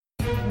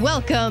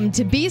Welcome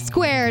to B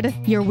Squared,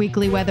 your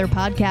weekly weather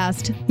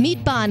podcast.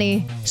 Meet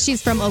Bonnie.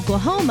 She's from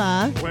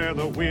Oklahoma, where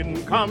the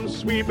wind comes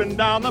sweeping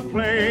down the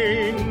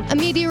plain. A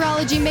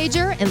meteorology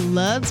major and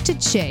loves to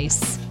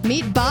chase.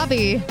 Meet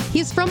Bobby.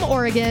 He's from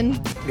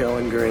Oregon.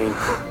 Going green.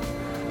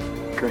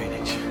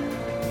 Greenwich.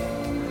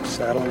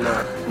 Saddle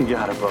up. You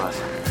got it,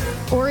 boss.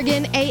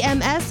 Oregon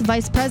AMS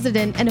vice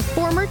president and a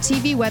former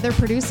TV weather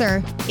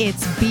producer.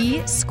 It's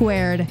B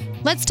Squared.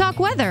 Let's talk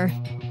weather.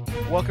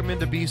 Welcome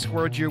into B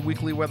Squared, your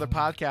weekly weather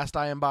podcast.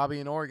 I am Bobby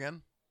in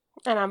Oregon.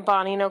 And I'm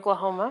Bonnie in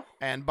Oklahoma.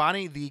 And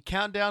Bonnie, the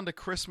countdown to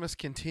Christmas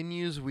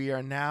continues. We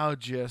are now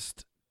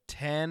just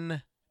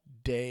 10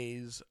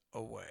 days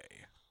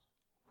away.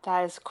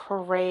 That is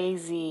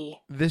crazy.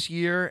 This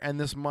year and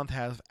this month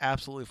have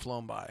absolutely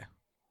flown by.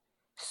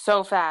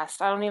 So fast.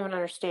 I don't even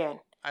understand.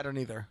 I don't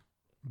either.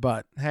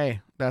 But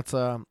hey, that's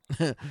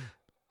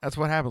that's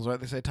what happens, right?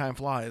 They say time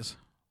flies.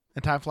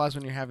 And time flies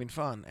when you're having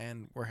fun,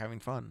 and we're having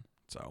fun.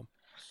 So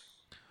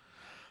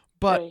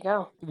But there you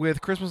go.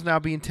 With Christmas now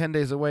being 10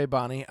 days away,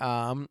 Bonnie,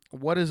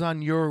 what is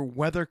on your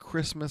weather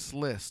Christmas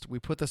list? We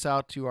put this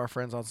out to our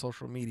friends on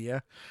social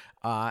media,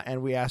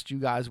 and we asked you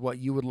guys what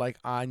you would like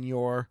on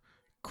your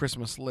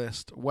Christmas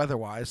list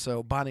weather-wise.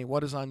 So, Bonnie,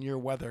 what is on your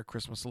weather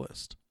Christmas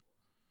list?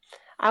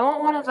 I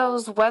want one of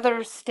those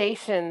weather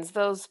stations,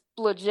 those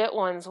legit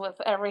ones with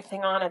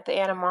everything on it, the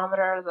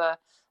anemometer, the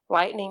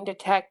lightning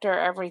detector,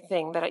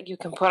 everything that you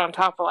can put on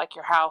top of like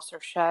your house or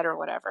shed or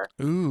whatever.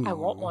 Ooh. I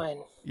want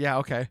one. Yeah,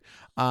 okay.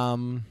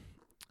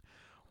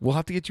 We'll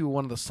have to get you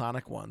one of the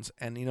sonic ones.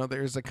 And, you know,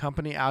 there's a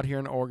company out here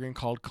in Oregon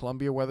called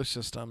Columbia Weather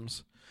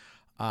Systems,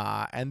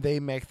 and they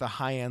make the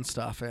high-end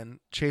stuff. And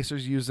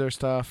chasers use their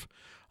stuff.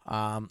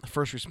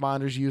 First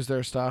responders use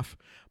their stuff.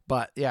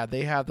 But, yeah,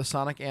 they have the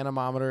sonic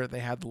anemometer. They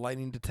have the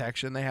lightning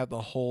detection. They have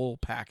the whole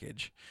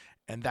package.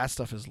 And that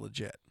stuff is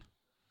legit.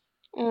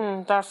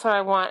 That's what I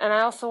want. And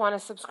I also want a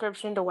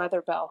subscription to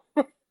Weather Bell.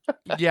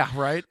 Yeah,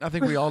 right? I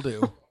think we all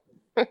do.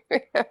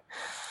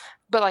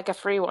 But like a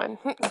free one.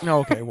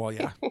 Okay, well,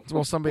 yeah.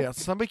 Well,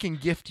 somebody can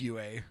gift you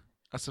a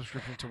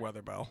subscription to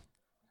Weather Bell.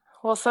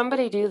 Well,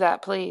 somebody do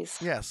that, please.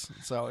 Yes.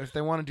 So if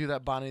they want to do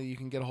that, Bonnie, you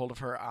can get a hold of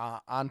her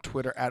on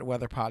Twitter at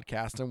Weather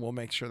Podcast, and we'll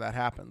make sure that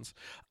happens.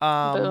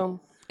 Boom.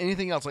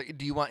 Anything else? Like,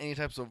 do you want any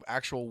types of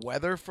actual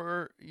weather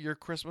for your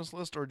Christmas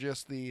list, or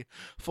just the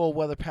full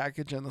weather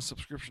package and the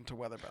subscription to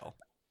Weather Bell?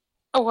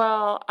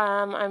 Well,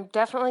 I'm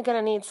definitely going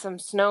to need some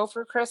snow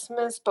for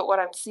Christmas, but what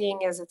I'm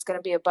seeing is it's going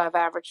to be above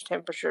average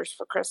temperatures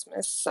for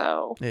Christmas,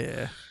 so...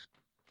 Yeah.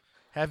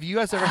 Have you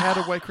guys ever had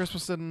a white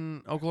Christmas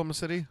in Oklahoma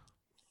City?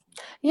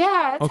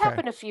 Yeah, it's Okay.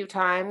 happened a few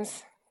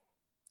times.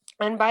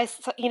 And by,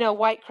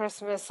 white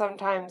Christmas,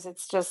 sometimes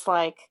it's just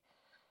like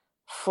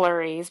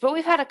flurries. But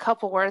we've had a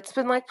couple where it's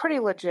been like pretty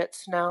legit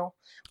snow.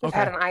 We've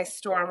had an ice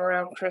storm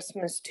around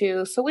Christmas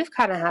too, so we've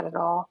kind of had it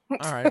all.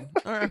 All right.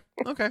 Okay.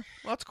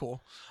 Well, that's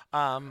cool.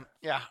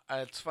 Yeah,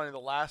 it's funny. The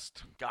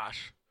last,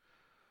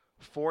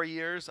 4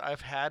 years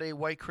I've had a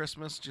white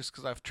Christmas just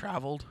because I've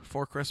traveled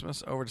for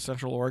Christmas over to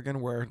Central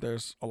Oregon where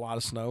there's a lot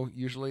of snow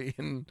usually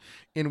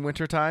in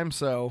wintertime.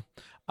 So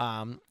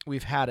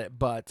we've had it.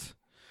 But,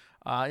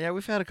 yeah,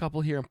 we've had a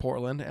couple here in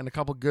Portland and a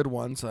couple good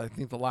ones. I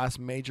think the last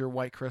major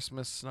white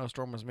Christmas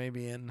snowstorm was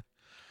maybe in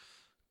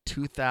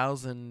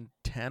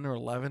 2010 or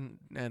 11,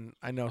 and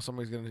I know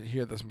somebody's going to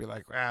hear this and be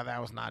like,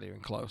 that was not even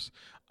close.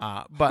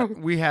 But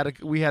we had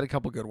a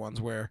couple good ones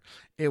where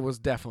it was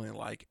definitely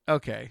like,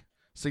 okay,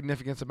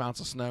 significant amounts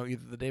of snow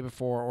either the day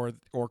before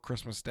or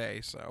Christmas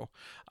Day. So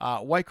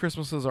white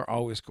Christmases are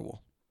always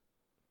cool.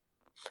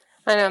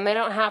 I know, and they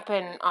don't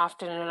happen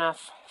often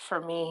enough for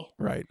me.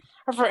 Right.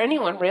 Or for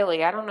anyone,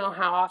 really. I don't know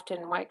how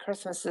often white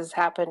Christmases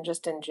happen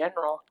just in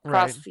general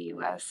across the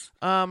U.S.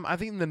 I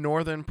think in the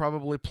northern,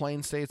 probably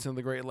plain states and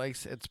the Great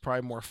Lakes, it's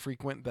probably more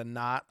frequent than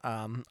not.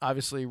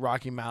 Obviously,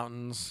 Rocky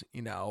Mountains,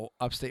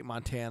 upstate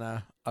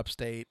Montana,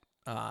 upstate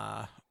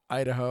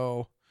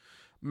Idaho,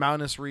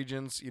 mountainous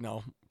regions,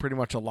 pretty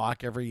much a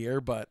lock every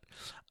year, but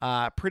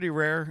pretty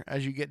rare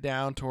as you get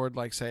down toward,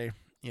 like, say,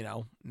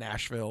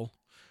 Nashville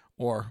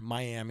or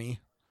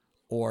Miami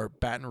or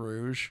Baton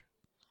Rouge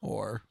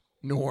or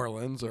New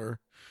Orleans or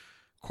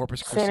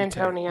Corpus Christi. San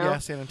Antonio. Yeah,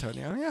 San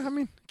Antonio. Yeah, I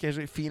mean,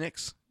 occasionally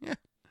Phoenix. Yeah.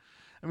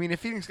 I mean, if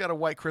Phoenix got a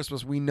white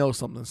Christmas, we know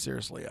something's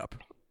seriously up.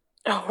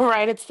 Oh,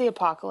 right. It's the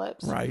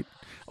apocalypse. Right.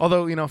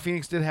 Although,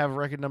 Phoenix did have a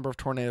record number of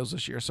tornadoes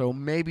this year, so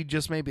maybe,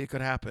 just maybe, it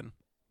could happen.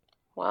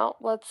 Well,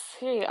 let's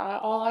see.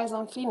 All eyes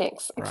on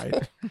Phoenix.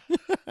 Right.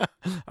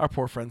 Our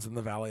poor friends in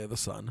the Valley of the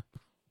Sun.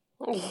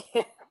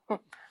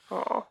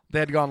 Oh. They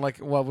had gone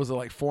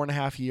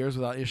 4.5 years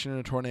without issuing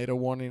a tornado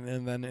warning,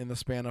 and then in the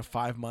span of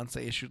 5 months,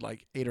 they issued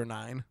 8 or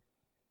 9.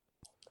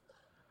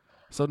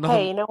 So nothing.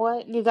 Hey, you know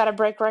what? You got to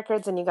break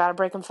records, and you got to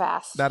break them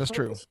fast. That is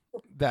true.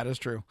 That is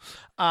true.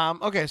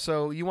 Okay,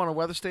 so you want a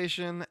weather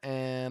station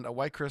and a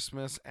white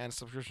Christmas and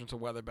subscription to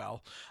Weather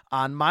Bell.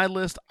 On my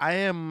list,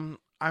 I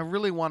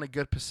really want a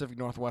good Pacific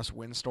Northwest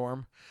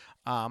windstorm.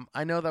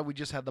 I know that we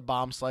just had the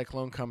bomb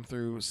cyclone come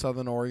through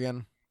southern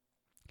Oregon,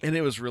 and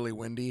it was really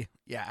windy.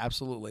 Yeah,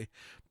 absolutely.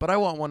 But I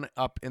want one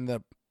up in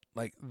the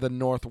like the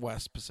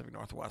Northwest, Pacific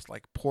Northwest,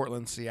 like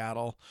Portland,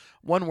 Seattle,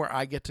 one where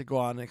I get to go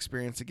out and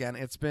experience again.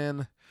 It's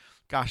been,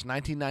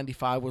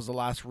 1995 was the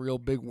last real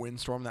big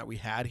windstorm that we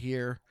had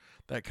here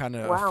that kind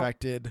of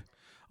affected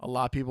a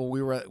lot of people.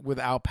 We were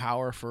without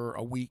power for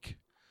a week.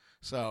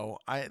 So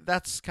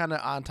that's kind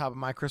of on top of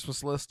my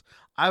Christmas list.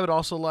 I would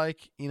also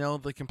like,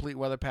 the complete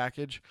weather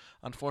package.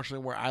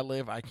 Unfortunately, where I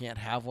live, I can't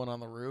have one on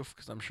the roof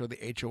because I'm sure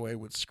the HOA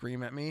would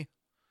scream at me.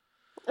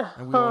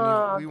 And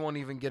we won't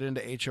even get into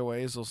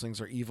HOAs. Those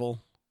things are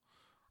evil.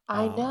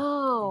 I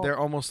know. They're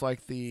almost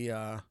like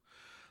they're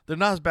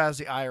not as bad as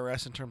the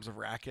IRS in terms of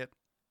racket.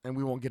 And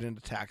we won't get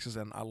into taxes.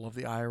 And I love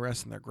the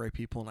IRS, and they're great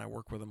people, and I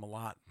work with them a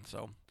lot.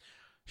 So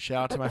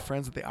shout out to my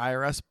friends at the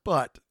IRS.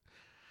 But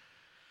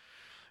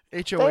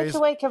HOAs. The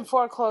HOA can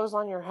foreclose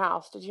on your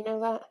house. Did you know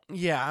that?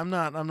 Yeah, I'm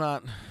not.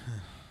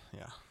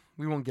 Yeah,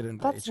 we won't get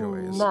into That's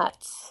HOAs.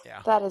 Nuts.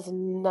 Yeah, that is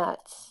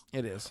nuts.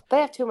 It is.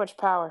 They have too much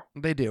power.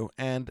 They do,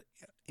 and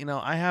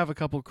I have a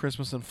couple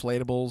Christmas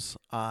inflatables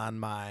on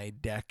my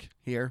deck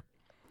here,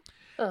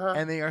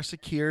 and they are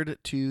secured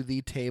to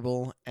the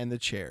table and the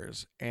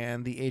chairs.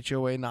 And the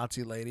HOA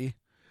Nazi lady,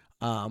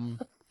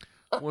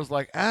 was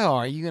like, "Oh,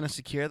 are you going to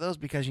secure those?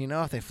 Because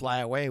if they fly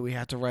away, we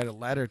have to write a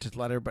letter to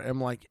let her." But I'm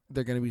like,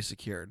 they're going to be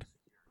secured.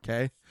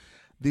 Okay,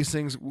 these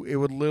things, it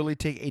would literally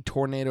take a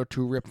tornado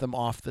to rip them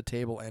off the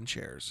table and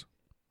chairs.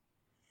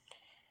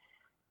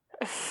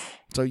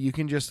 So you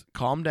can just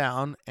calm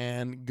down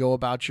and go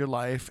about your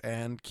life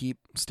and keep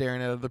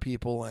staring at other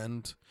people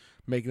and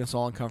making us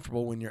all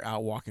uncomfortable when you're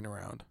out walking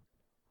around.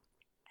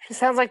 She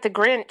sounds like the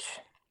Grinch.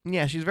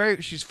 Yeah,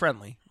 she's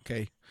friendly.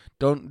 Okay,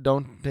 don't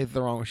take it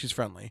the wrong way. She's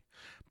friendly.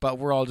 But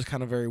we're all just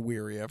kind of very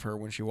weary of her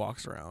when she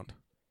walks around.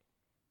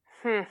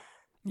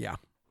 Yeah.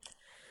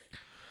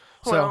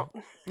 So,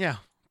 yeah.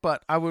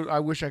 But I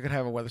wish I could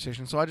have a weather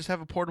station. So I just have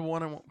a portable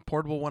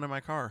one in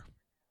my car.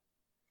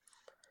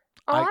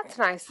 Oh, that's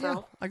nice, though.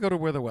 Yeah, I go to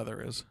where the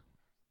weather is.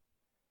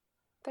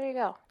 There you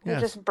go. You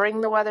Yes. just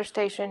bring the weather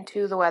station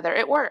to the weather.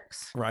 It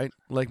works. Right.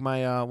 Like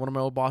my one of my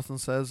old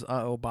bosses says,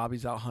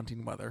 Bobby's out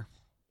hunting weather.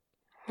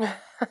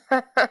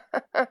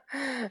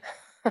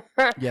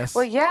 Yes.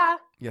 Well, yeah.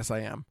 Yes, I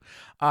am.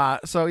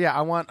 So yeah,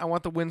 I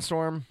want the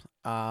windstorm.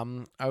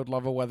 I would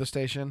love a weather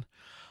station.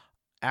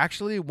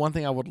 Actually, one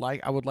thing I would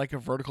like a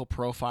vertical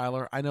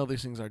profiler. I know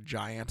these things are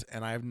giant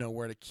and I have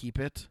nowhere to keep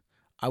it.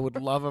 I would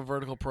love a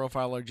vertical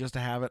profiler just to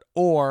have it,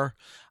 or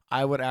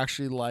I would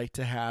actually like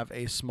to have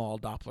a small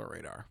Doppler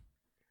radar,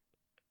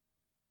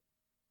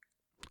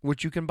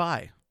 which you can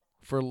buy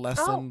for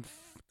less than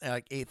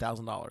like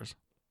 $8,000.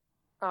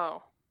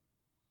 Oh.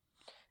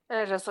 And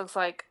it just looks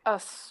like a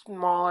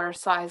smaller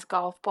size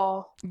golf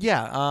ball.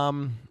 Yeah.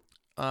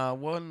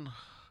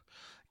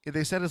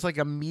 They said it's like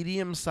a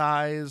medium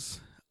size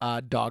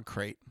dog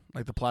crate,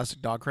 like the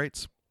plastic dog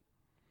crates.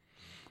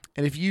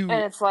 And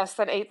it's less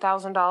than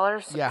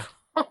 $8,000. Yeah.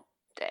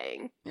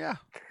 Dang. Yeah.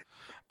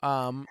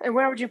 And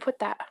where would you put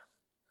that?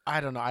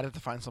 I don't know. I'd have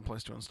to find some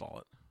place to install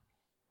it.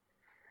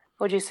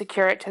 Would you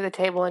secure it to the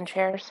table and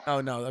chairs?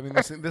 Oh no! I mean,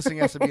 this thing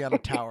has to be on a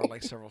tower,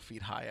 like several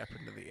feet high up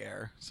into the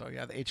air. So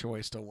yeah, the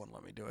HOA still wouldn't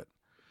let me do it.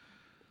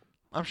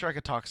 I'm sure I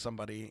could talk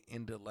somebody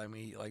into letting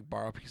me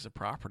borrow a piece of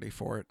property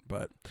for it.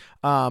 But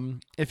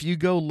if you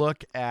go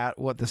look at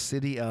what the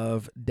city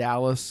of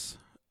Dallas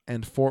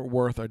and Fort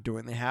Worth are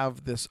doing, they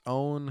have this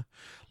own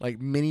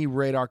mini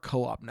radar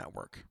co-op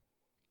network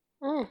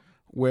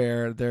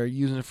where they're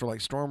using it for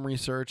storm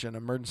research and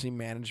emergency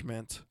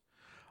management.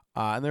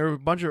 And there were a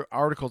bunch of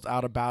articles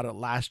out about it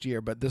last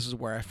year, but this is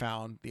where I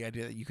found the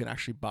idea that you can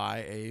actually buy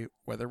a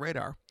weather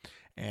radar,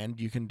 and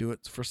you can do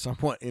it for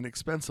somewhat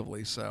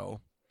inexpensively. So,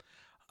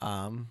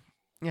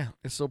 yeah,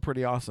 it's still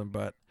pretty awesome.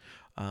 But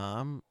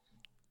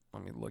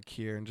let me look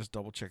here and just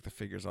double check the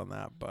figures on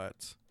that.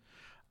 But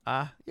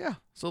yeah,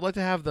 so I'd like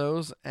to have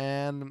those,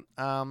 and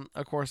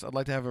of course, I'd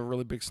like to have a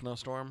really big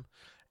snowstorm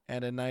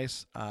and a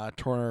nice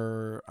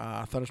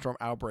thunderstorm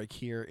outbreak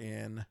here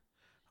in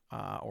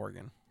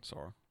Oregon.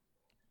 So.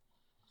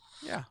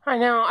 Yeah. I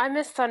know. I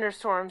miss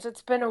thunderstorms.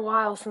 It's been a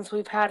while since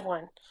we've had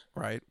one.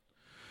 Right.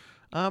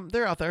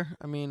 They're out there.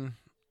 I mean,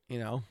 we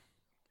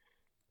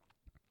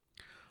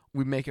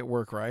make it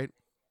work, right?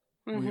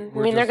 Mm-hmm.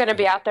 They're going to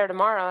be out there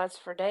tomorrow. That's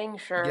for dang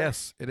sure.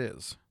 Yes, it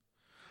is.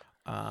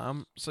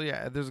 So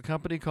yeah, there's a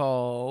company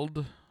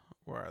called,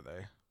 where are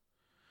they?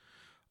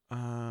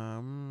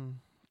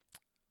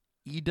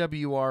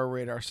 EWR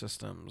Radar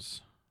Systems.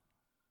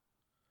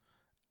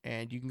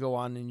 And you can go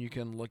on and you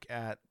can look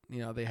at,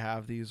 they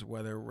have these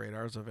weather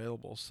radars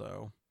available.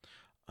 So,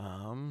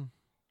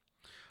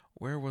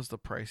 where was the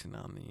pricing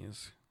on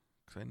these?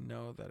 Because I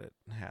know that it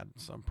had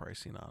some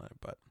pricing on it.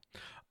 But,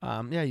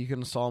 yeah, you can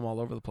install them all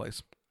over the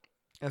place.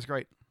 That's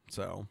great.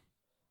 So,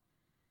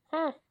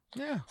 yeah.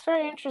 It's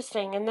very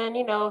interesting. And then,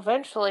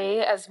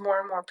 eventually, as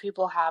more and more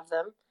people have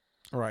them,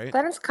 right,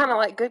 then it's kind of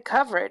like good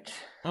coverage.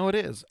 Oh, it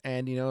is.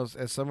 And,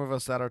 as some of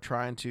us that are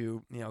trying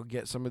to,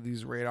 get some of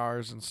these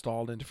radars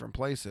installed in different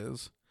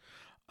places,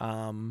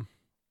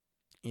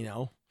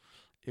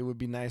 it would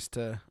be nice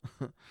to,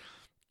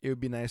 it would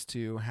be nice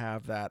to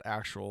have that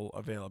actual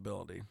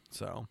availability.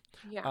 So,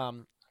 Yeah.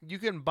 you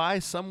can buy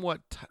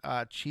somewhat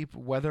cheap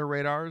weather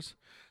radars,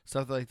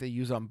 stuff like they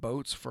use on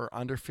boats for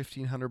under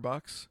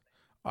 $1,500,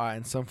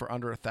 and some for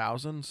under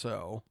 $1,000.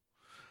 So,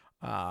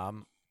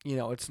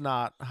 it's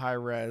not high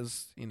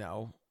res,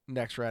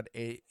 NextRad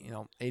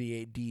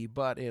 88D,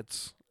 but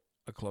it's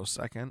a close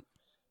second,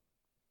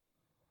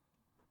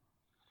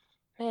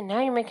 Man,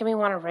 now you're making me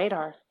want a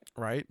radar.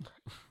 right?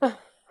 But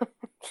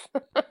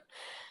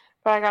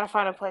I gotta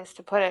find a place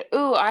to put it.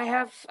 Ooh,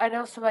 I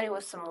know somebody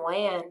with some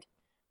land.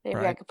 Maybe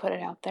I Right. could put it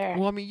out there.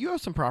 Well, I mean, you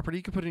have some property.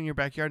 You could put it in your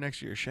backyard next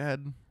to your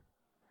shed.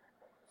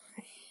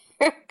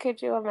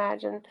 Could you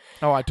imagine?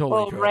 Oh, I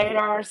totally Little could.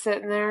 radar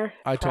sitting there.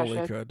 I totally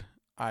Precious. could.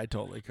 I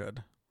totally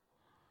could.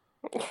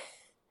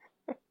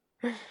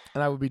 And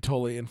I would be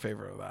totally in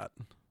favor of that,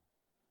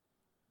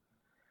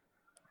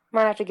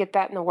 Might have to get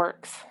that in the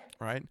works.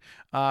 right?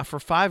 For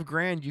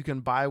 $5,000, you can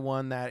buy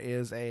one that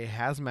is a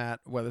hazmat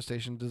weather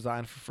station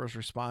designed for first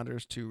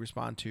responders to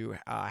respond to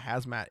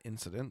hazmat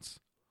incidents.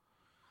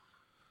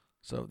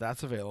 So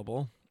that's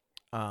available.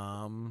 That's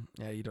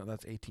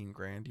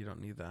 $18,000. You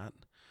don't need that.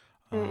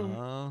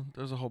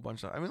 There's a whole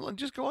bunch of. I mean,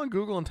 just go on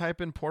Google and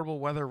type in portable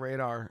weather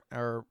radar,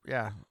 and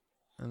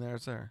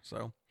it's there.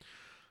 So,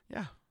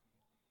 yeah,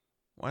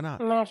 why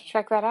not? I'm gonna have to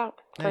check that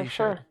out Yeah, for you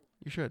sure. should.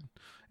 You should,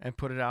 and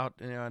put it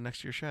out next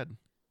to your shed.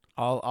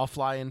 I'll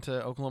fly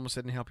into Oklahoma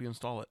City and help you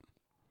install it.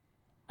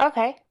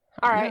 Okay.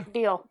 All right.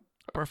 Deal.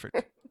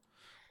 Perfect.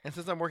 And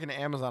since I'm working at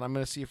Amazon, I'm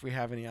going to see if we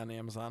have any on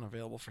Amazon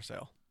available for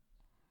sale.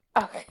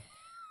 Okay.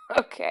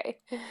 Okay.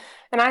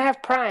 And I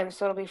have Prime,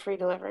 so it'll be free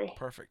delivery.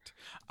 Perfect.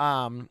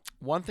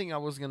 One thing I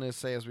was going to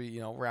say as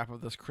we, wrap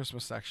up this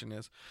Christmas section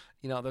is,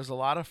 there's a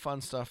lot of fun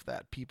stuff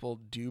that people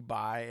do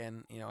buy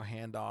and,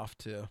 hand off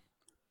to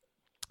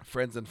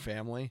friends and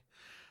family.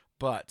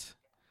 But,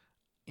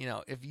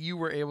 if you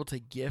were able to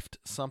gift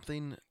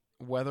something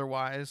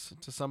weather-wise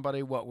to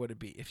somebody, what would it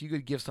be? If you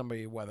could give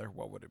somebody weather,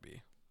 what would it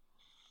be?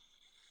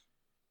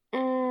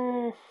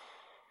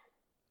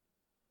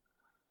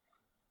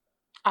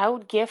 I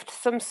would gift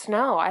some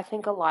snow. I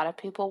think a lot of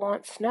people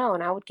want snow,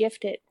 and I would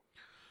gift it.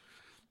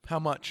 How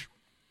much?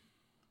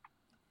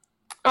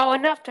 Oh,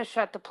 enough to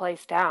shut the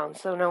place down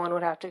so no one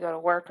would have to go to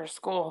work or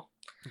school.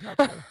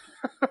 Gotcha.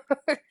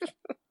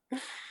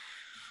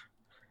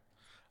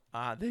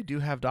 They do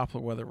have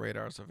Doppler weather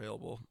radars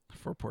available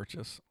for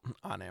purchase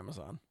on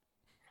Amazon.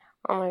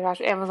 Oh my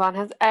gosh, Amazon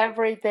has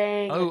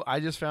everything. Oh, I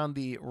just found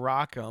the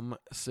Rock'em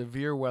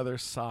severe weather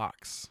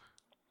socks.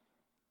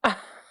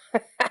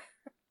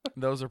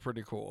 Those are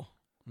pretty cool.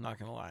 I'm not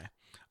gonna lie.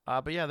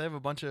 But yeah, they have a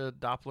bunch of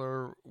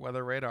Doppler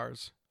weather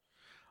radars.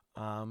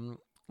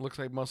 Looks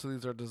like most of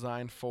these are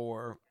designed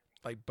for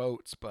like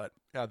boats, but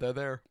yeah, they're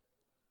there.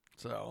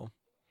 So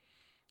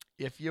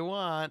if you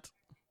want,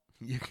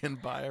 you can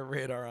buy a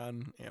radar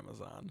on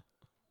Amazon.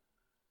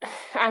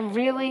 I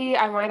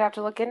might have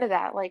to look into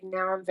that. Like,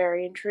 now I'm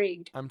very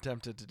intrigued. I'm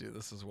tempted to do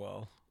this as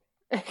well.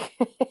 So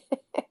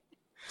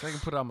I can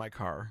put it on my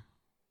car.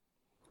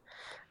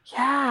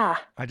 Yeah.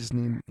 I just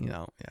need,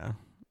 yeah.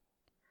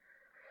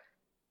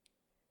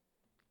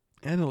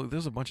 And look,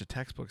 there's a bunch of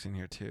textbooks in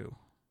here too.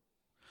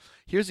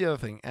 Here's the other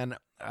thing, and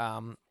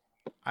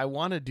I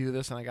want to do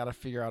this, and I got to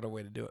figure out a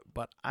way to do it.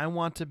 But I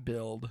want to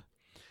build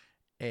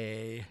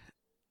a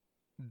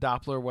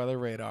Doppler weather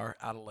radar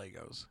out of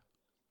Legos.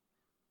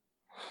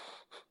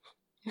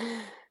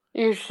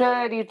 You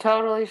should. You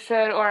totally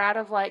should. Or out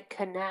of like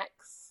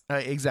Connects.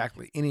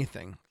 Exactly.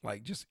 Anything.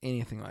 Like just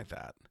anything like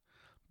that.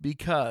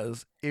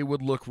 Because it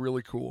would look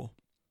really cool.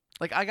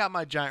 Like I got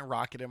my giant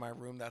rocket in my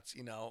room that's,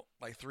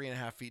 like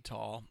 3.5 feet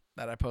tall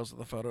that I posted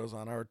the photos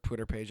on our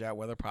Twitter page at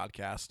Weather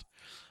Podcast.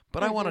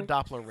 But I want a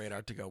Doppler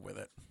radar to go with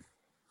it.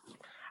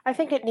 I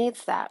think it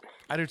needs that.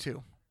 I do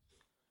too.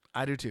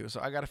 So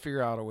I got to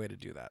figure out a way to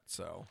do that.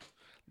 So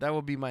that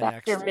will be my That's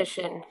next. your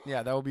mission.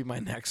 Yeah, that will be my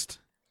next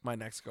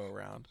go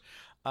around.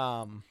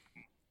 And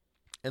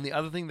the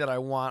other thing that I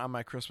want on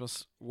my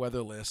Christmas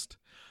weather list,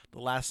 the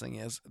last thing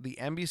is the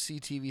NBC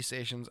TV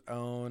stations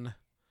own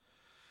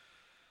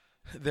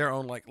their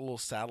own like little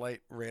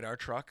satellite radar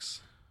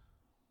trucks.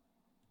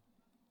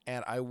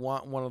 And I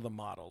want one of the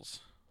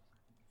models.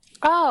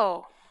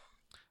 Oh.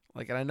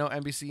 And I know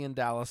NBC in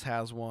Dallas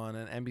has one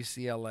and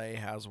NBC LA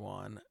has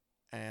one.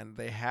 And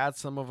they had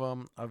some of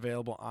them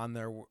available on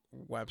their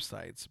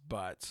websites,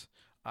 but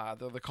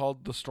they're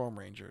called the Storm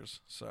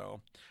Rangers. So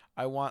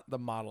I want the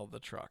model of the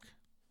truck.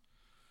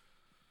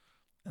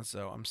 And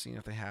so I'm seeing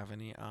if they have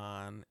any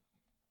on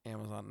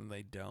Amazon, and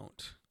they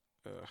don't.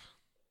 Ugh.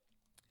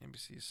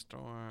 NBC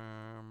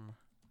Storm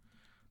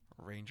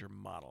Ranger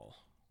model.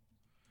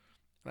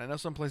 And I know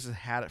some places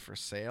had it for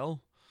sale,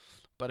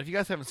 but if you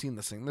guys haven't seen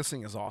this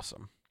thing is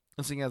awesome.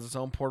 This thing has its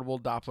own portable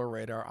Doppler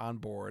radar on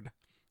board.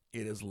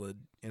 It's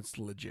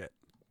legit.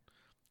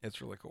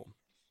 It's really cool.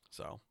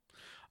 So,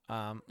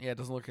 it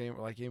doesn't look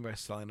like anybody's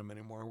selling them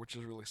anymore, which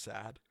is really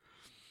sad.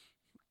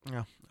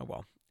 Yeah. Oh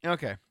well.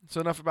 Okay. So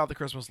enough about the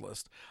Christmas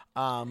list.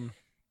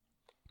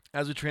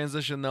 As we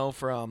transition though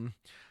from,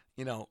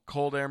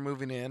 cold air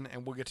moving in,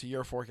 and we'll get to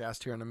your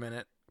forecast here in a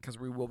minute because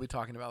we will be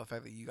talking about the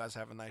fact that you guys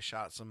have a nice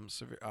shot, some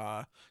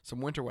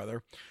winter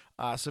weather.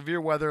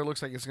 Severe weather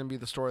looks like it's going to be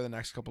the story of the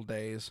next couple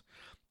days.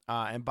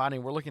 And Bonnie,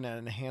 we're looking at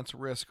an enhanced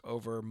risk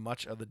over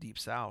much of the Deep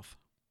South.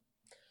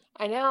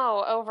 I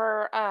know,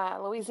 over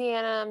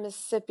Louisiana,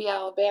 Mississippi,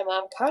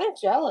 Alabama. I'm kind of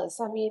jealous.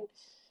 I mean,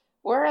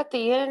 we're at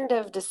the end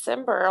of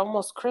December,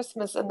 almost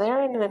Christmas, and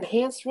they're in an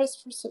enhanced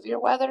risk for severe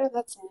weather.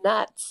 That's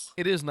nuts.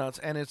 It is nuts,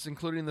 and it's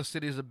including the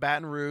cities of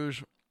Baton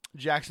Rouge,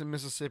 Jackson,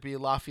 Mississippi,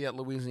 Lafayette,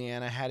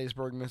 Louisiana,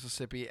 Hattiesburg,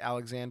 Mississippi,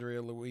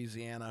 Alexandria,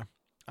 Louisiana,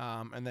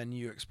 and then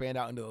you expand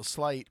out into the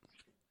Slight,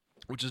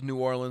 which is New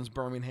Orleans,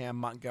 Birmingham,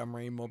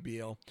 Montgomery,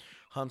 Mobile,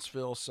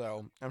 Huntsville.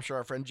 So I'm sure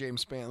our friend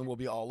James Spanton will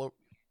be all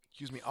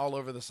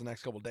over this the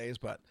next couple of days.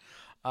 But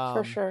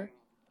for sure.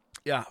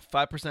 Yeah,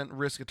 5%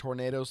 risk of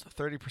tornadoes,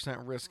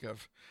 30% risk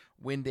of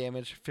wind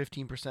damage,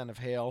 15% of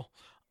hail.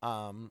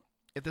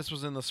 If this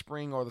was in the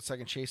spring or the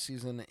second chase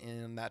season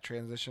in that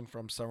transition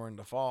from summer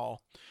into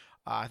fall,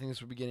 I think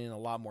this would be getting a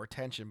lot more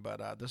attention.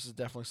 But this is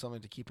definitely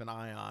something to keep an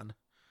eye on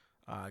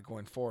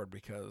going forward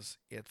because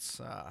it's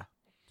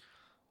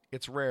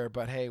rare.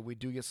 But hey, we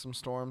do get some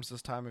storms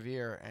this time of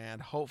year,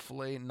 and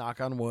hopefully,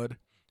 knock on wood,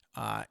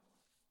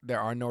 there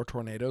are no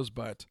tornadoes.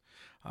 But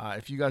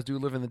if you guys do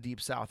live in the Deep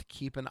South,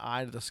 keep an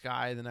eye to the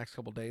sky the next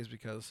couple of days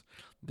because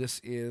this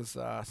is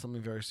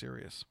something very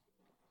serious.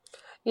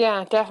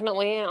 Yeah,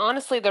 definitely. And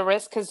honestly, the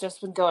risk has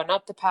just been going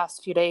up the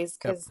past few days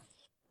because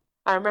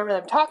I remember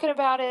them talking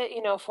about it,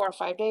 4 or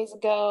 5 days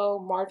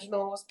ago.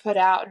 Marginal was put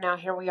out, and now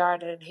here we are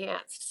at an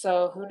enhanced.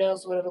 So who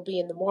knows what it'll be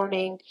in the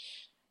morning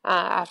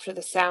after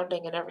the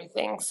sounding and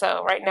everything.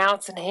 So right now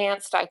it's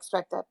enhanced. I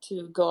expect that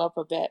to go up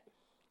a bit.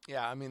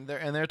 Yeah, I mean,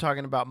 they're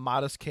talking about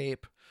modest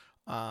cape.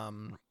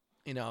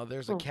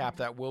 There's a cap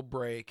that will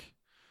break.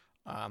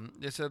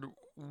 They said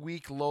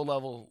weak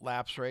low-level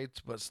lapse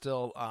rates, but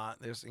still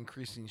there's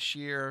increasing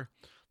shear.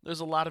 There's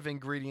a lot of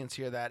ingredients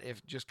here that,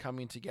 if just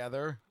coming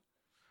together,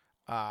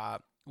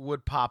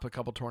 would pop a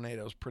couple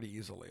tornadoes pretty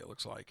easily, it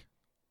looks like.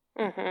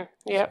 Mm-hmm.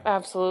 Yep,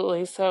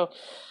 absolutely. So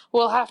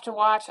we'll have to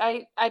watch.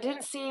 I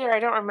didn't see, or I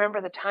don't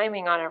remember the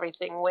timing on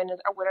everything. When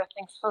are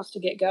things supposed to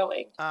get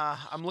going?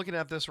 I'm looking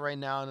at this right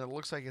now, and it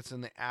looks like it's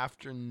in the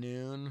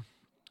afternoon.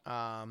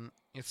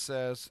 It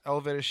says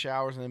elevated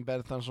showers and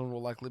embedded thunderstorms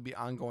will likely be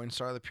ongoing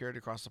start of the period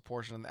across the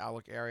portion of the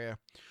Outlook area,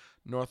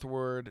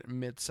 northward,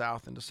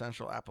 mid-south into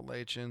central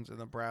Appalachians, in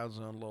the Brown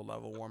Zone,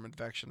 low-level warm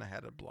advection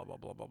ahead of blah, blah,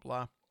 blah, blah,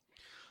 blah.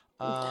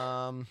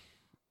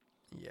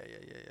 Yeah.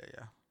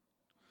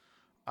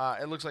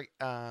 It looks like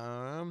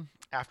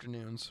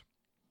afternoons.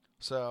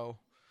 So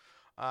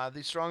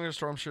the stronger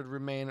storm should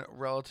remain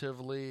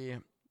relatively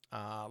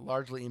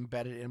largely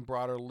embedded in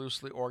broader,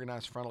 loosely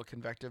organized frontal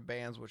convective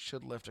bands, which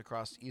should lift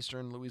across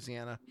eastern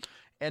Louisiana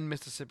and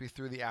Mississippi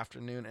through the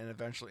afternoon and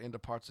eventually into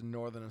parts of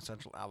northern and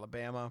central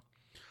Alabama.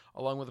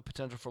 Along with the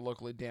potential for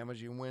locally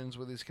damaging winds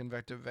with these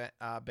convective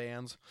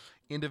bands,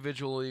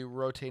 individually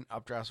rotating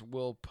updrafts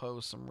will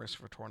pose some risk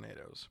for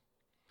tornadoes.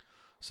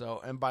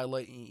 So, and by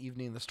late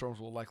evening, the storms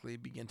will likely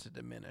begin to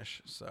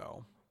diminish.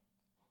 So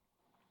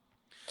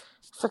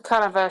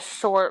kind of a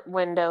short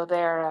window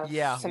there of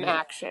some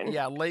action.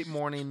 Yeah, late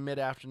morning,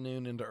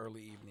 mid-afternoon into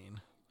early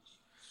evening.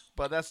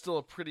 But that's still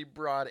a pretty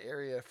broad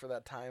area for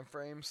that time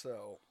frame,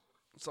 so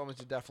it's something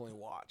to definitely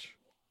watch.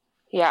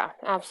 Yeah,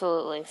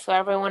 absolutely. So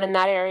everyone in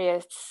that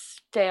area,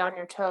 stay on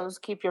your toes.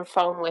 Keep your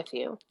phone with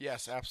you.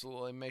 Yes,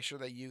 absolutely. Make sure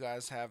that you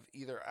guys have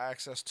either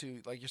access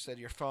to, like you said,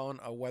 your phone,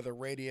 a weather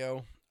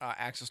radio,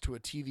 access to a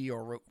TV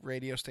or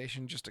radio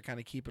station just to kind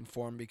of keep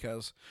informed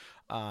because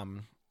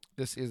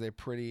this is a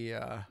pretty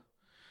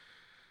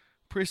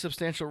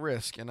substantial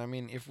risk. And I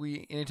mean,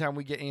 anytime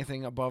we get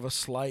anything above a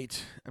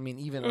slight,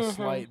 even a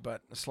slight,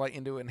 but a slight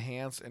into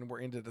enhance and we're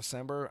into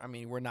December,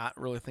 we're not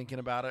really thinking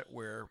about it.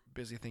 We're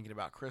busy thinking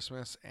about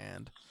Christmas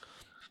and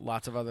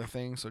lots of other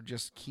things. So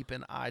just keep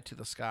an eye to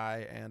the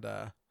sky and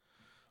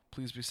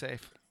please be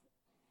safe.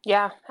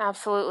 Yeah,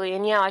 absolutely.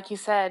 And yeah, like you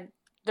said,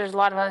 there's a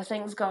lot of other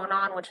things going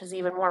on, which is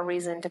even more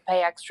reason to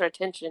pay extra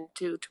attention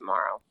to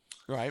tomorrow.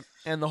 Right.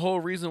 And the whole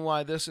reason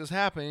why this is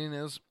happening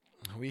is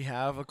we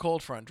have a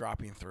cold front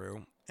dropping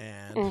through,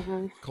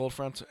 and cold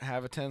fronts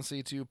have a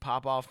tendency to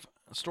pop off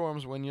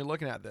storms when you're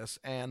looking at this.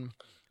 And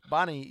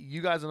Bonnie,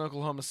 you guys in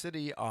Oklahoma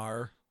City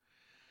are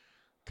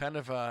kind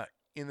of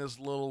in this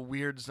little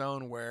weird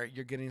zone where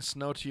you're getting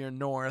snow to your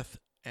north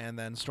and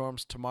then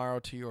storms tomorrow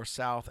to your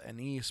south and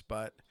east.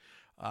 But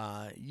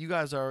you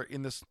guys are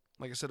in this,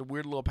 like I said, a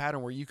weird little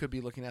pattern where you could be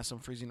looking at some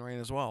freezing rain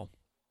as well.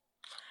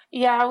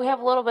 Yeah, we have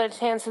a little bit of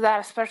chance of that,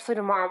 especially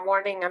tomorrow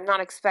morning. I'm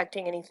not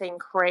expecting anything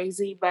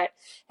crazy, but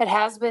it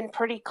has been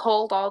pretty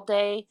cold all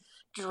day,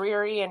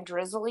 dreary and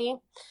drizzly.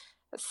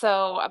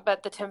 So,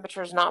 but the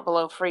temperature's not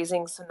below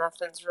freezing, so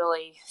nothing's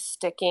really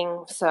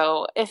sticking.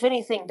 So if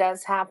anything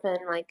does happen,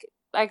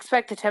 I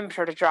expect the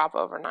temperature to drop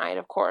overnight,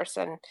 of course,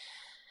 and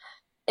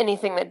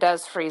anything that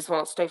does freeze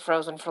won't stay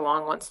frozen for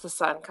long once the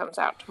sun comes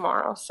out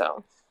tomorrow.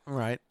 So.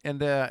 Right.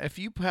 And if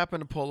you happen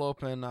to pull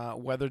open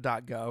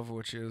weather.gov,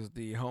 which is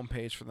the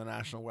homepage for the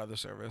National Weather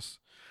Service,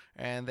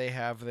 and they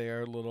have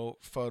their little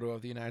photo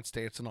of the United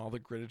States and all the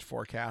gridded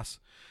forecasts.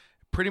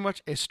 Pretty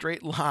much a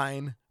straight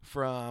line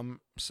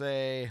from,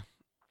 say,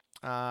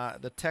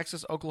 the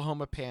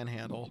Texas-Oklahoma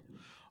Panhandle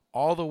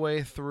all the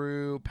way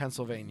through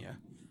Pennsylvania.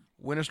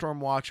 Winter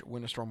storm watch,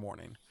 winter storm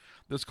warning.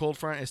 This cold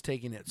front is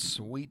taking its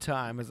sweet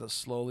time as it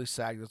slowly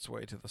sags its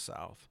way to the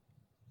south.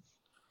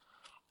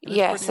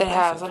 Yes, it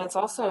has, and it's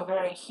also a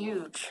very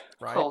huge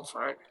cold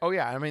front. Oh,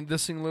 yeah. I mean,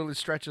 this thing literally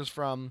stretches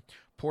from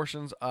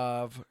portions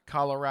of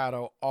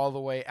Colorado all the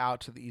way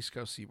out to the East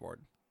Coast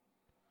seaboard.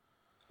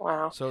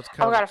 Wow. So it's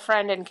I've got a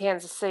friend in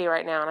Kansas City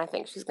right now, and I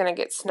think she's going to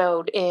get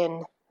snowed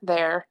in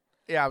there.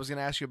 Yeah, I was going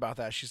to ask you about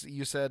that.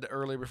 You said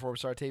earlier before we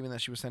started taping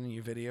that she was sending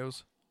you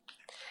videos.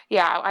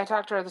 Yeah, I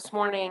talked to her this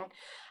morning,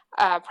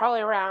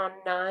 probably around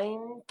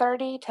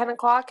 9:30, 10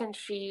 o'clock, and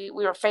we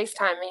were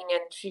FaceTiming,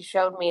 and she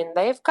showed me, and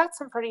they've got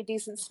some pretty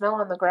decent snow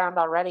on the ground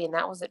already, and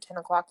that was at 10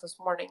 o'clock this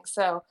morning.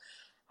 So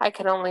I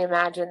can only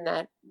imagine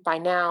that by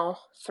now,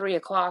 3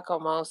 o'clock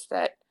almost,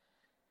 that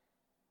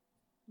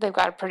they've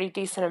got a pretty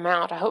decent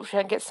amount. I hope she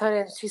doesn't get sun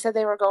in. She said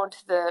they were going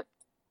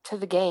to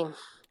the game.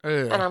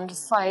 Ugh. And I'm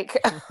just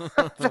like,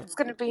 that's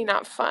going to be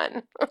not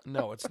fun.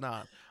 No, it's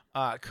not.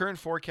 Current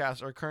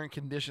forecasts or current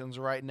conditions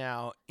right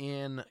now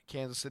in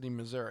Kansas City,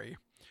 Missouri.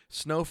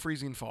 Snow,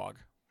 freezing, fog.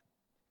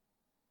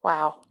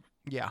 Wow.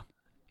 Yeah,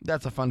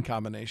 that's a fun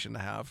combination to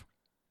have.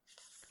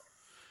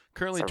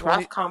 Currently, it's a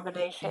rough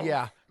combination.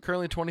 Yeah,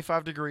 currently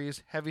 25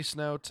 degrees. Heavy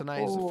snow.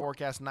 Tonight is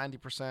forecast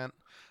 90%.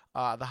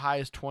 The high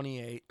is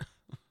 28.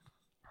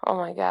 Oh,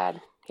 my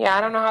God. Yeah,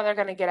 I don't know how they're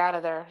going to get out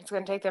of there. It's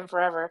going to take them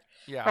forever.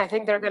 Yeah. I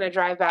think they're going to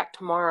drive back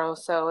tomorrow,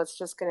 so it's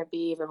just going to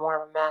be even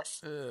more of a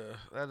mess.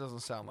 That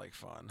doesn't sound like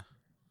fun.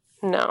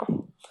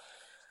 No.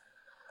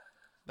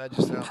 That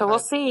just sounds. So we'll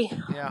see.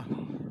 Yeah.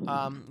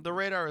 The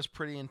radar is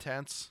pretty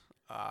intense,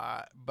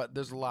 but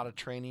there's a lot of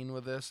training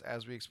with this,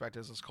 as we expect,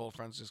 as this cold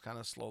front's just kind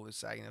of slowly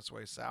sagging its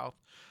way south.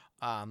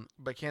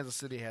 But Kansas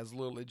City has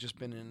literally just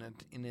been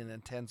in an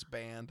intense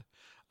band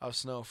of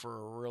snow for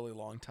a really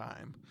long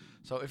time.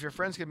 So if your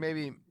friends could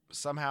maybe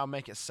somehow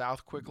make it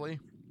south quickly,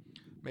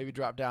 maybe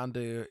drop down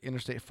to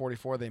Interstate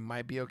 44, they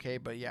might be okay.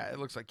 But yeah, it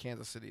looks like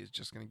Kansas City is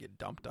just going to get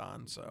dumped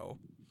on. So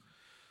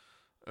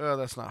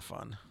that's not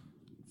fun.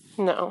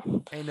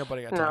 No. Ain't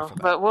nobody got time for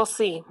that. But we'll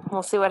see.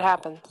 We'll see what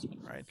happens.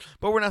 Right.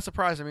 But we're not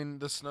surprised. I mean,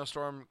 this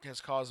snowstorm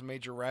has caused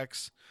major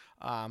wrecks,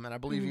 and I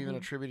believe even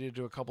attributed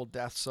to a couple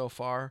deaths so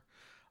far.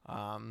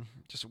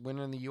 Just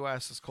winter in the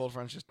U.S., this cold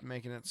front's just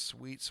making its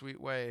sweet,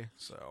 sweet way.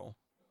 So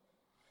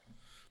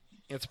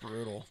it's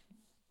brutal.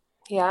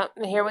 Yeah,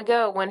 here we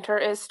go. Winter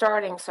is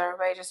starting, so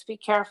everybody just be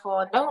careful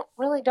and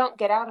don't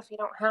get out if you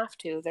don't have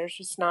to. There's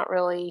just not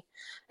really.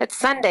 It's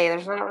Sunday.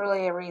 There's not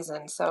really a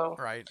reason. So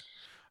right.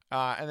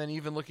 And then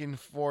even looking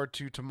forward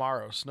to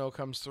tomorrow, snow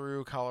comes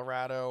through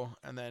Colorado,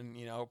 and then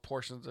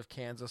portions of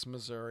Kansas,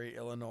 Missouri,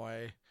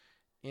 Illinois,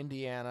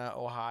 Indiana,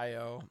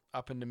 Ohio,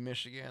 up into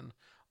Michigan.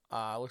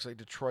 Looks like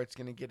Detroit's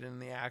going to get in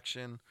the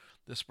action.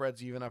 The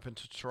spread's even up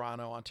into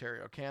Toronto,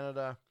 Ontario,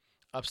 Canada,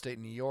 upstate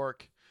New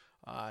York,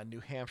 New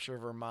Hampshire,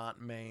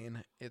 Vermont,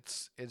 Maine.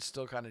 It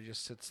still kind of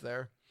just sits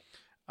there.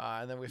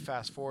 And then we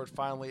fast forward.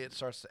 Finally, it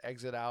starts to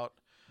exit out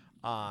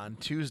on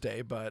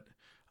Tuesday, but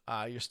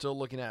you're still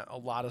looking at a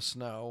lot of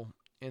snow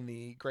in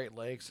the Great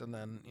Lakes and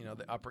then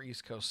the upper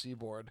East Coast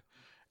seaboard.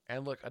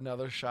 And look,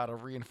 another shot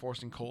of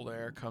reinforcing cold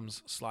air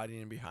comes sliding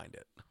in behind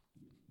it.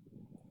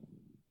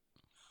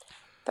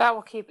 That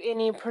will keep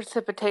any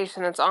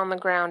precipitation that's on the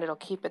ground. It'll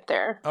keep it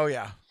there. Oh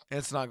yeah,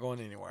 it's not going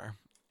anywhere.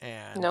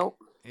 And nope.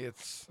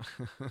 It's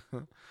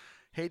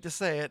hate to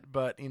say it,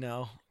 but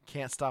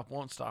can't stop,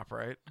 won't stop,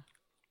 right?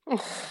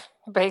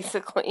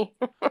 Basically.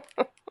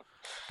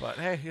 But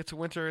hey, it's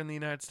winter in the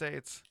United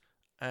States,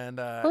 and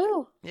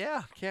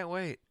yeah, can't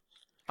wait.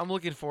 I'm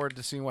looking forward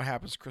to seeing what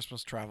happens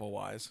Christmas travel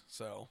wise.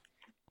 So.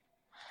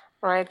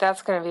 Right,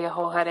 that's going to be a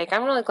whole headache.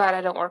 I'm really glad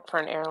I don't work for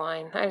an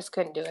airline. I just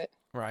couldn't do it.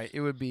 Right, it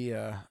would be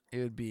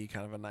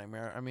kind of a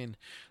nightmare. I mean,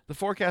 the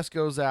forecast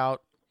goes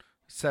out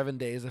 7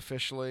 days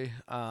officially.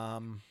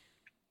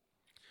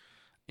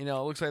 It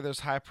looks like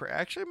there's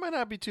actually it might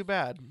not be too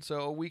bad.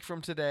 So a week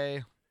from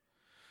today,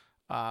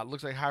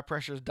 looks like high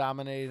pressure is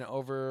dominating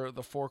over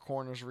the Four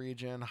Corners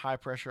region. High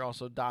pressure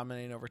also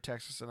dominating over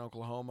Texas and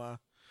Oklahoma.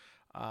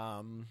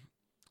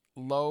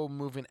 Low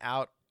moving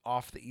out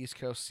off the East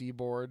Coast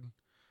seaboard.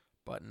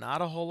 But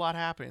not a whole lot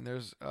happening.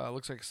 There's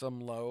looks like a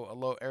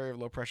low area of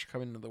low pressure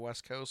coming into the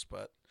West Coast,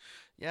 but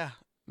yeah,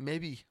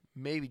 maybe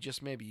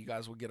just maybe you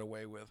guys will get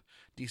away with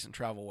decent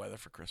travel weather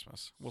for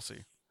Christmas. We'll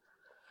see.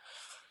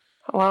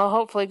 Well,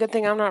 hopefully, good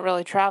thing I'm not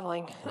really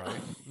traveling.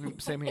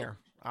 Right. Same here.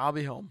 I'll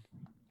be home.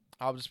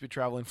 I'll just be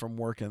traveling from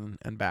work and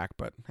back,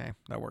 but hey,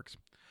 that works.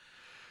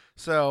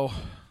 So,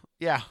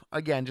 yeah,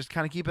 again, just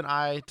kind of keep an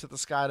eye to the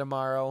sky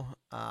tomorrow.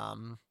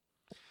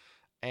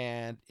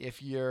 And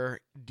if you're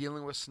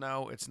dealing with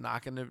snow, it's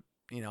not going to,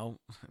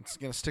 it's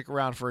going to stick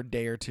around for a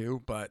day or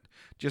two, but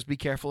just be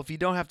careful. If you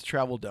don't have to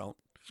travel, don't.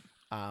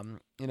 When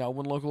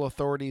local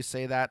authorities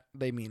say that,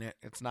 they mean it.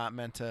 It's not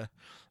meant to,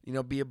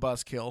 be a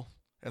buzzkill.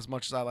 As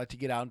much as I like to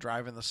get out and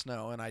drive in the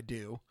snow, and I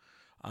do,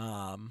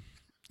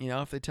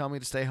 If they tell me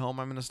to stay home,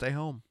 I'm going to stay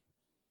home.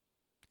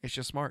 It's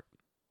just smart.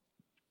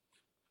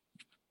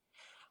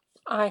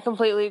 I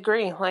completely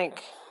agree.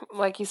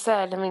 Like you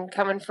said, I mean,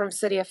 coming from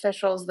city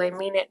officials, they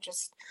mean it.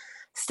 Just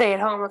stay at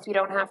home if you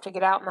don't have to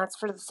get out, and that's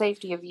for the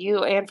safety of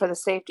you and for the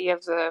safety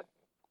of the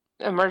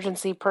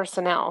emergency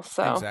personnel.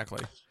 So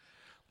Exactly.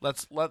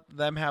 Let's let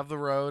them have the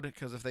road,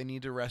 because if they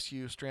need to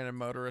rescue stranded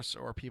motorists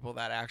or people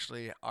that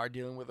actually are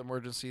dealing with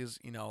emergencies,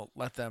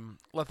 let them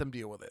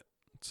deal with it.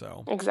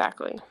 So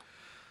exactly.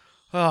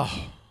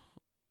 Oh,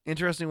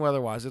 interesting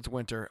weather-wise. It's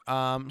winter.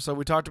 So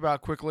we talked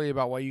quickly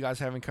about what you guys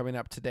having coming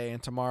up today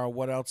and tomorrow.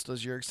 What else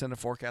does your extended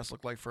forecast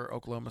look like for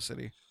Oklahoma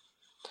City?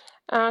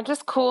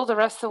 Just cool the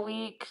rest of the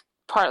week.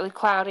 Partly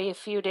cloudy a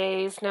few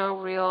days. No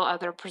real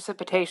other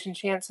precipitation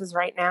chances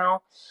right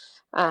now.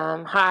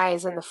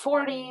 Highs in the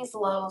 40s,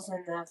 lows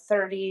in the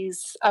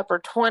 30s, upper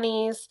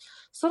 20s.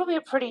 So it'll be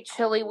a pretty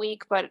chilly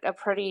week, but a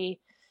pretty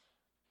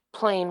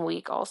plain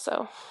week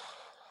also.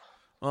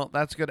 Well,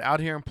 that's good. Out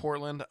here in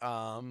Portland,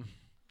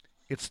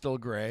 it's still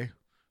gray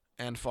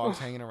and fog's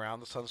hanging around.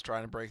 The sun's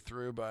trying to break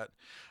through, but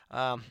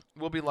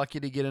we'll be lucky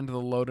to get into the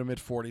low to mid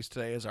 40s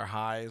today as our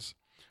highs.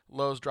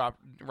 Lows drop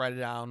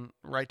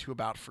right to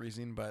about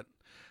freezing, but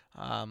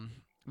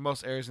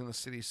most areas in the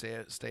city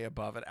stay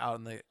above it. Out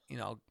in the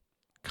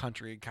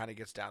country, it kind of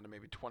gets down to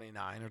maybe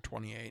 29 or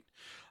 28.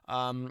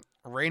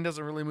 Rain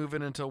doesn't really move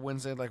in until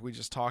Wednesday, like we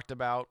just talked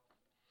about.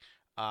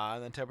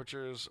 And then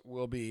temperatures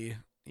will be,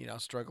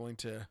 struggling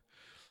to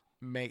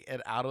make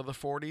it out of the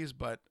 40s.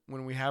 But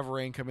when we have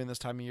rain come in this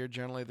time of year,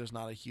 generally there's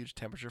not a huge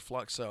temperature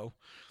flux. So,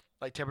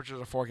 temperatures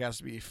are forecast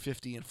to be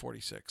 50 and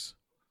 46.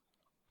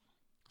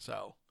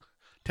 So,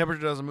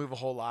 temperature doesn't move a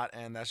whole lot,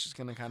 and that's just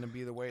going to kind of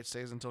be the way it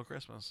stays until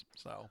Christmas.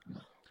 So,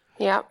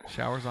 yep.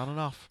 Showers on and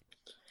off.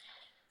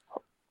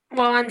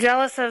 Well, I'm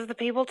jealous of the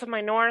people to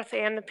my north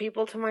and the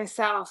people to my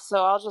south,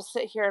 so I'll just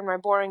sit here in my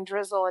boring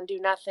drizzle and do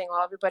nothing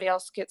while everybody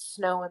else gets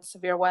snow and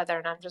severe weather,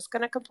 and I'm just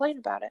going to complain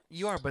about it.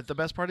 You are, but the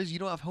best part is you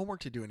don't have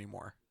homework to do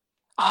anymore.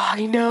 Oh,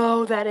 I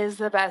know. That is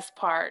the best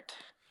part.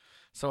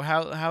 So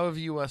how have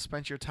you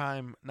spent your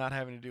time not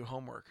having to do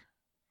homework?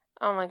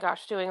 Oh my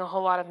gosh, doing a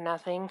whole lot of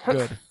nothing.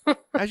 Good.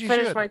 As you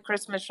Finished should. my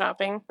Christmas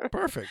shopping.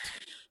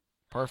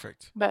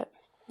 Perfect. But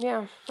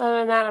yeah, other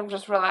than that, I'm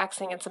just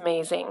relaxing. It's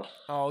amazing.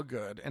 All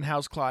good. And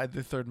how's Clyde,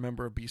 the third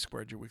member of B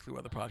Squared, your weekly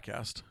weather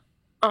podcast?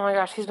 Oh my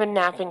gosh, he's been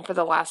napping for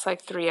the last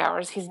 3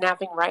 hours. He's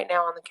napping right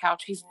now on the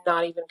couch. He's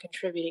not even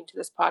contributing to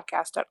this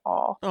podcast at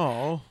all.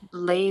 Oh.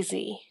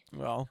 Lazy.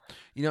 Well,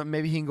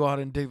 maybe he can go out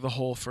and dig the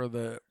hole for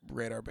the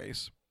radar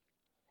base.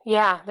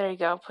 Yeah, there you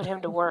go. Put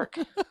him to work.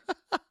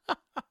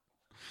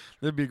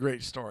 That'd be a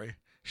great story.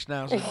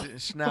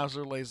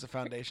 Schnauzer lays the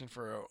foundation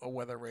for a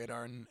weather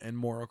radar in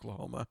Moore,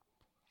 Oklahoma.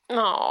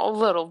 Oh,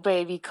 little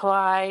baby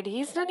Clyde.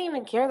 He doesn't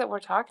even care that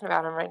we're talking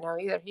about him right now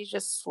either. He's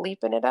just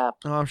sleeping it up.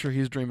 Oh, I'm sure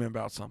he's dreaming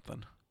about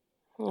something.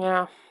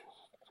 Yeah.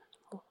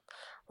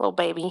 Little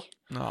baby.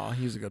 Oh,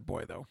 he's a good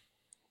boy, though.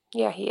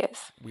 Yeah, he is.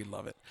 We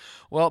love it.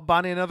 Well,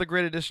 Bonnie, another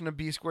great edition of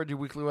B Squared, your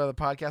weekly weather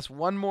podcast.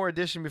 One more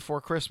edition before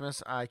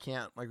Christmas. I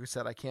can't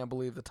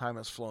believe the time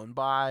has flown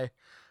by.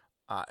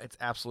 It's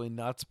absolutely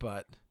nuts,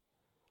 but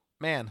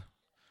man,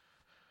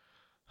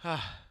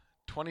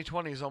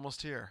 2020 is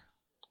almost here.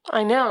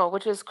 I know,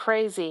 which is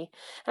crazy.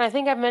 And I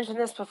think I've mentioned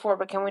this before,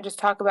 but can we just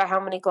talk about how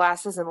many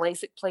glasses and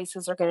LASIK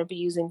places are going to be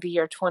using the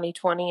year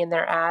 2020 in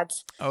their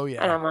ads? Oh,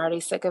 yeah. And I'm already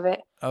sick of it.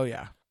 Oh,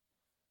 yeah.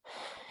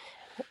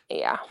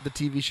 Yeah. The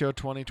TV show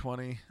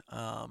 2020.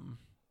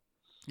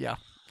 Yeah,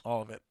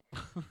 all of it.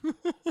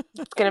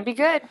 It's going to be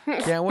good.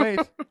 Can't wait.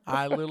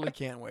 I literally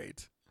can't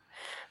wait.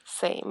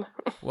 Same.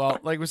 Well,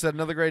 like we said,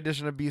 another great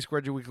edition of B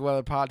Squared, your weekly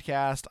weather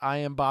podcast. I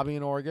am Bobby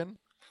in Oregon.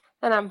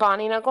 And I'm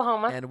Bonnie in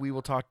Oklahoma. And we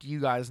will talk to you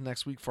guys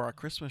next week for our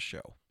Christmas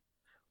show.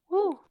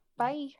 Woo. Bye.